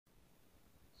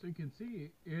So you can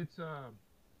see it's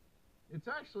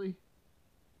actually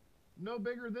no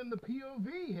bigger than the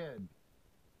POV head.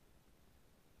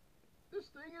 This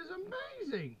thing is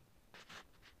amazing.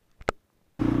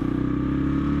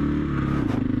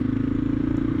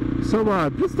 So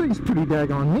this thing's pretty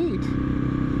daggone neat.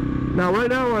 Now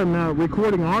right now I'm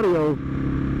recording audio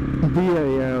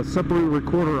via a separate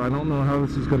recorder. I don't know how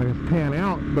this is going to pan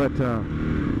out, but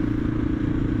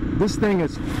this thing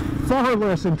is far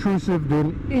less intrusive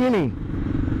than any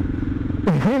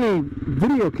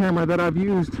video camera that I've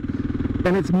used,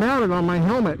 and it's mounted on my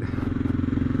helmet.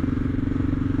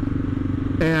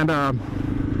 And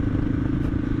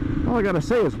all I gotta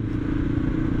say is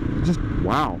just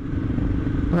wow.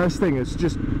 This thing is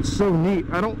just so neat.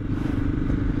 I don't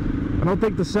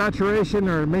think the saturation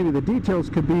or maybe the details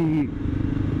could be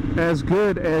as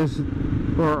good as,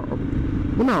 or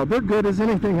well, no, they're good as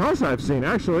anything else I've seen,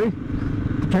 actually.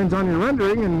 Depends on your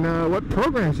rendering and what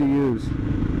programs you use.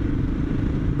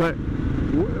 But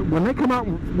when they come out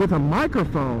with a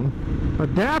microphone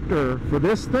adapter for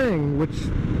this thing, which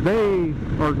they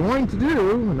are going to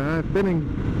do, and I've been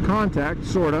in contact,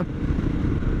 sorta,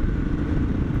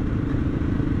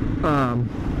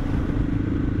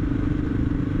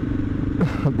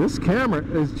 this camera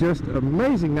is just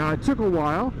amazing. Now, it took a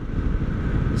while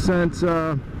since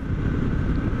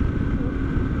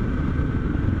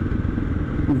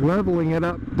leveling it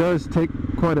up does take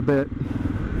quite a bit,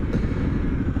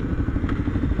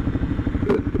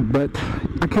 but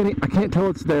I can't tell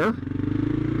it's there.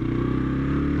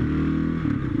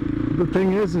 The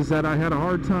thing is that I had a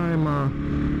hard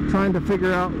time trying to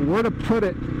figure out where to put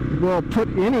it. Well, put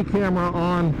any camera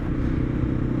on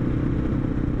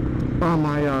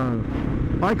my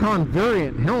Icon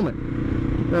variant helmet.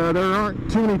 There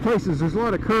aren't too many places. There's a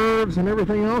lot of curves and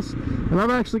everything else, and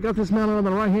I've actually got this mounted on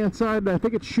the right hand side. I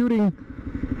think it's shooting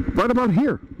right about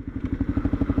here,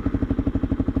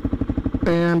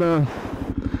 and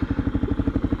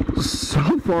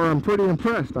so far I'm pretty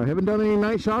impressed. I haven't done any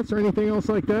night shots or anything else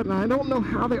like that, and I don't know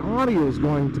how the audio is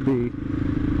going to be,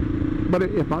 but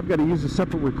if I've got to use a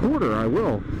separate recorder, I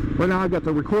will. Right now I've got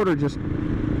the recorder just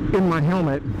in my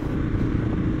helmet.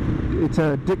 It's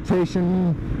a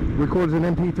dictation, records an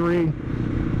MP3,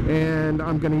 and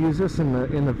I'm going to use this in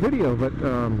the video. But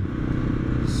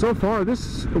so far,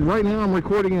 this right now I'm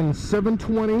recording in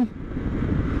 720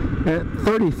 at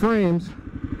 30 frames.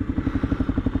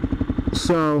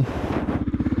 So,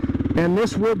 and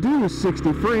this will do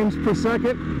 60 frames per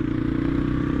second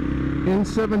in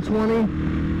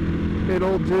 720.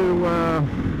 It'll do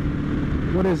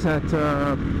what is that?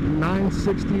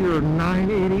 960 or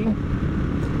 980.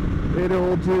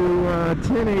 It'll do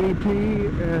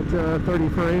 1080p at 30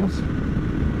 frames.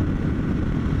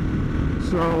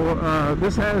 So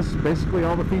this has basically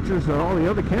all the features of all the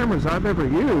other cameras I've ever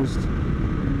used.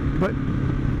 But,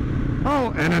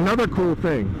 oh, and another cool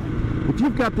thing. If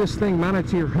you've got this thing mounted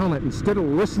to your helmet, instead of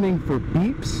listening for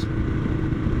beeps,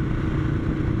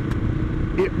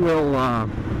 it will,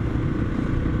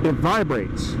 it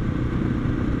vibrates.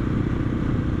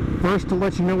 First to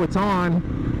let you know it's on,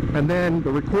 and then the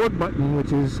record button,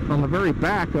 which is on the very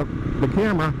back of the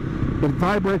camera, it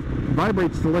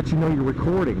vibrates to let you know you're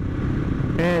recording.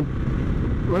 And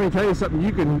let me tell you something,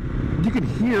 you can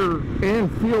hear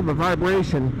and feel the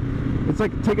vibration. It's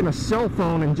like taking a cell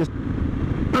phone and just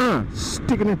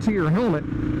sticking it to your helmet.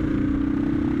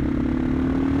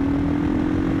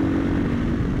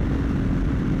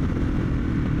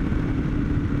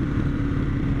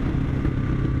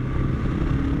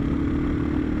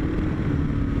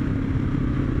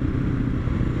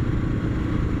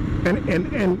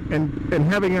 And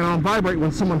having it on vibrate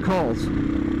when someone calls.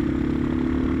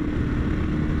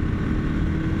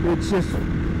 It's just,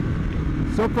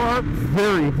 so far,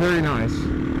 very, very nice.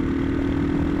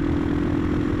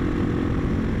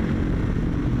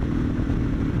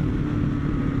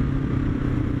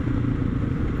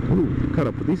 Ooh, cut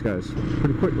up with these guys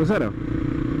pretty quick. Was that a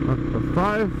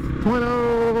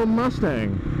 5.0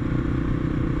 Mustang?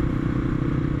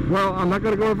 Well, I'm not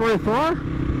going to go very far.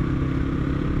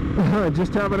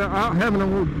 Just having a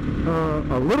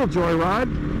little joyride,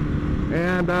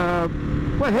 and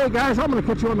well, hey guys, I'm going to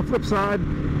catch you on the flip side,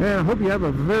 and I hope you have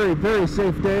a very, very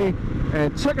safe day.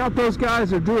 And check out those guys.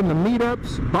 They're doing the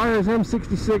meetups, Byers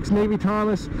M66, Navy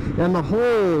Thomas, and the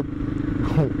whole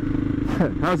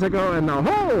how's that go? And the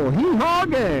whole hee-haw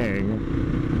gang.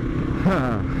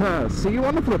 See you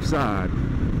on the flip side.